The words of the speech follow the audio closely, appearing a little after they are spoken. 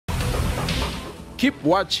Keep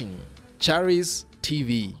watching Charis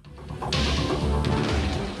TV. I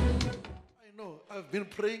know. I've been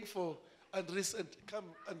praying for Andres and come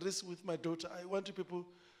Andres with my daughter. I want you people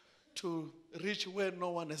to reach where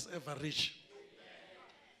no one has ever reached.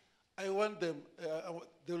 I want them,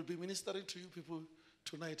 they will be ministering to you people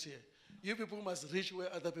tonight here. You people must reach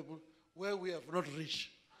where we have not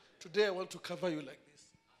reached. Today I want to cover you like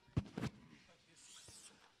this.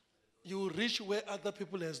 You will reach where other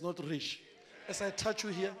people has not reached. As I touch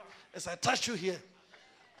you here, as I touch you here,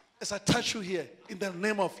 as I touch you here, in the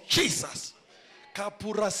name of Jesus.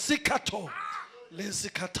 Kapura sikato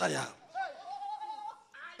lensikataya.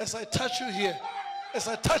 As I touch you here, as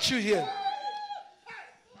I touch you here.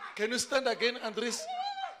 Can you stand again, Andres?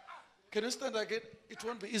 Can you stand again? It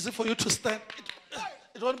won't be easy for you to stand.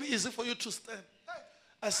 It won't be easy for you to stand.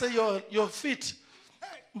 I say your feet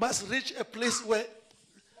must reach a place where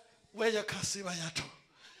you can see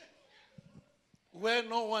where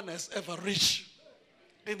no one has ever reached.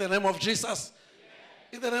 In the name of Jesus.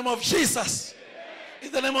 In the name of Jesus.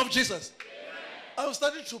 In the name of Jesus. I was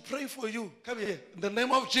starting to pray for you. Come here. In the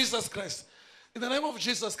name of Jesus Christ. In the name of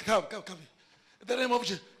Jesus. Come here. In the name of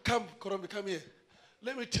Jesus. Come, Korombi, come here.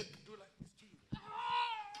 Let me do like this to you.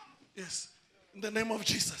 Yes. In the name of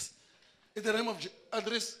Jesus. In the name of Jesus.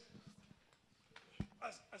 Andres,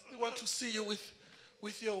 I still want to see you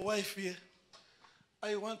with your wife here.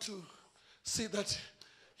 I want to see that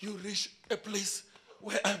you reach a place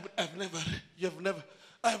where I have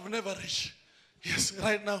never reached. Yes,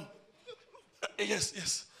 right now.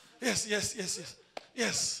 Yes. Pray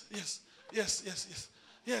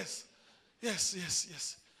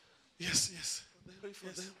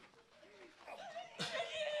for them.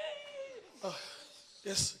 Oh,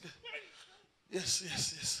 yes.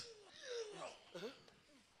 Yes.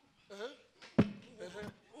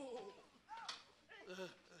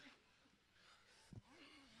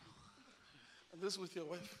 And this with your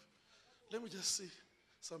wife. Let me just see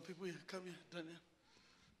some people here. Come here, Daniel.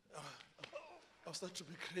 I'll start to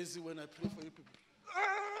be crazy when I pray for you people.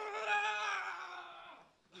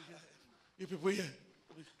 You people here.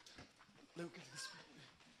 Let me get this people.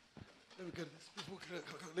 Let me get this people.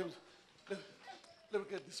 Let me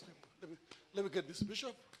get this people. Let me get this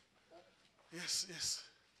bishop. Yes.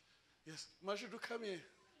 Mashudu, come here.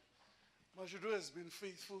 Mashudu has been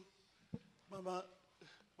faithful. Mama,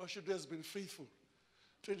 Mashudu has been faithful.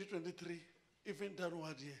 2023, even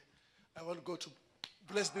downward year. I want God to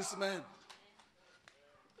bless this man.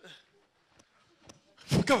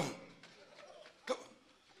 Come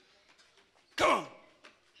on.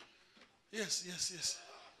 Yes.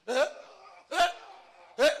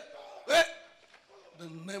 In the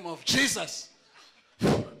name of Jesus.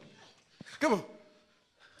 Come on.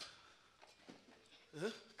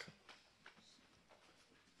 Look.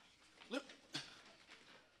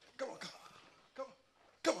 Come on.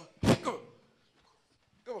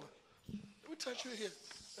 Let me touch you here.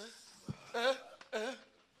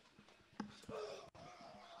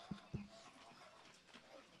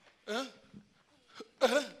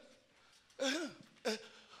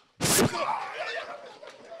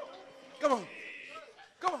 Come on.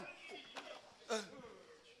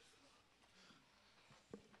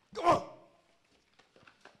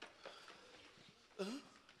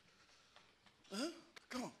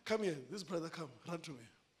 Come on. Come here. This brother, come. Run to me.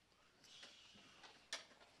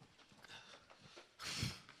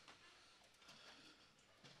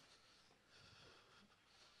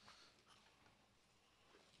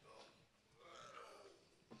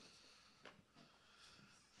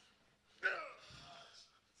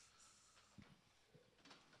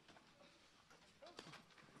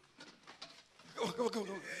 Come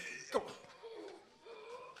on.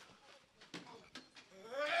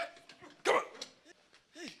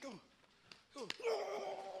 Hey, come on.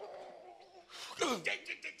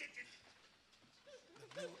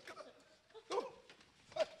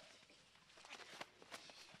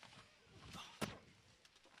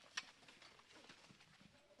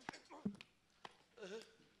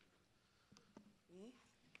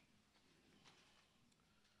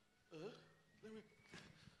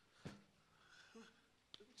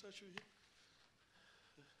 Let me touch you here.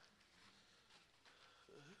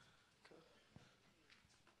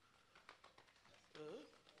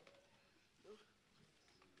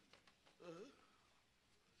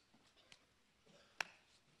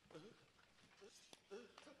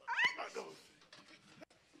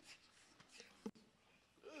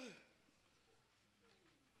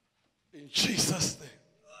 In Jesus' name.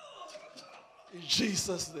 In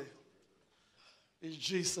Jesus' name. In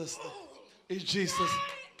Jesus' name. In Jesus' name.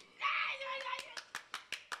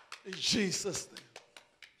 In Jesus' name.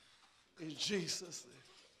 In Jesus' name.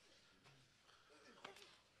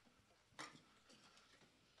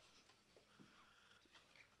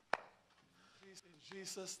 In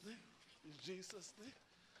Jesus' name. In Jesus' name.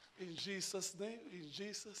 In Jesus' name. In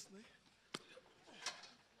Jesus' name.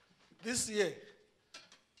 This year,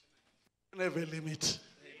 you won't have a limit.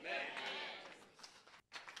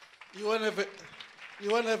 You won't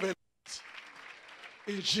have a limit.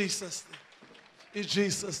 In Jesus' name. In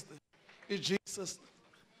Jesus' name. In Jesus' name.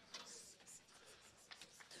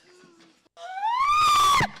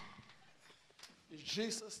 In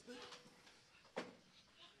Jesus' name.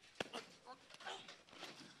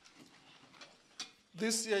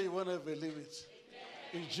 This year you won't have a limit.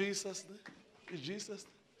 In Jesus' name. In Jesus'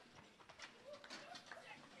 name.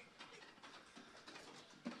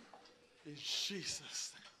 In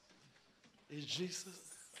Jesus' name. In Jesus' name.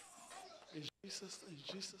 In Jesus' name. In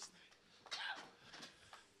Jesus' name.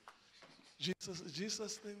 Jesus' name. In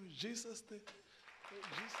Jesus' name. In Jesus' name.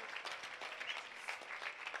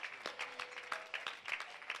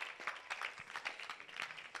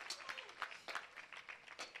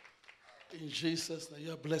 In Jesus' name,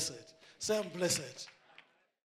 you're blessed. Say, I'm blessed.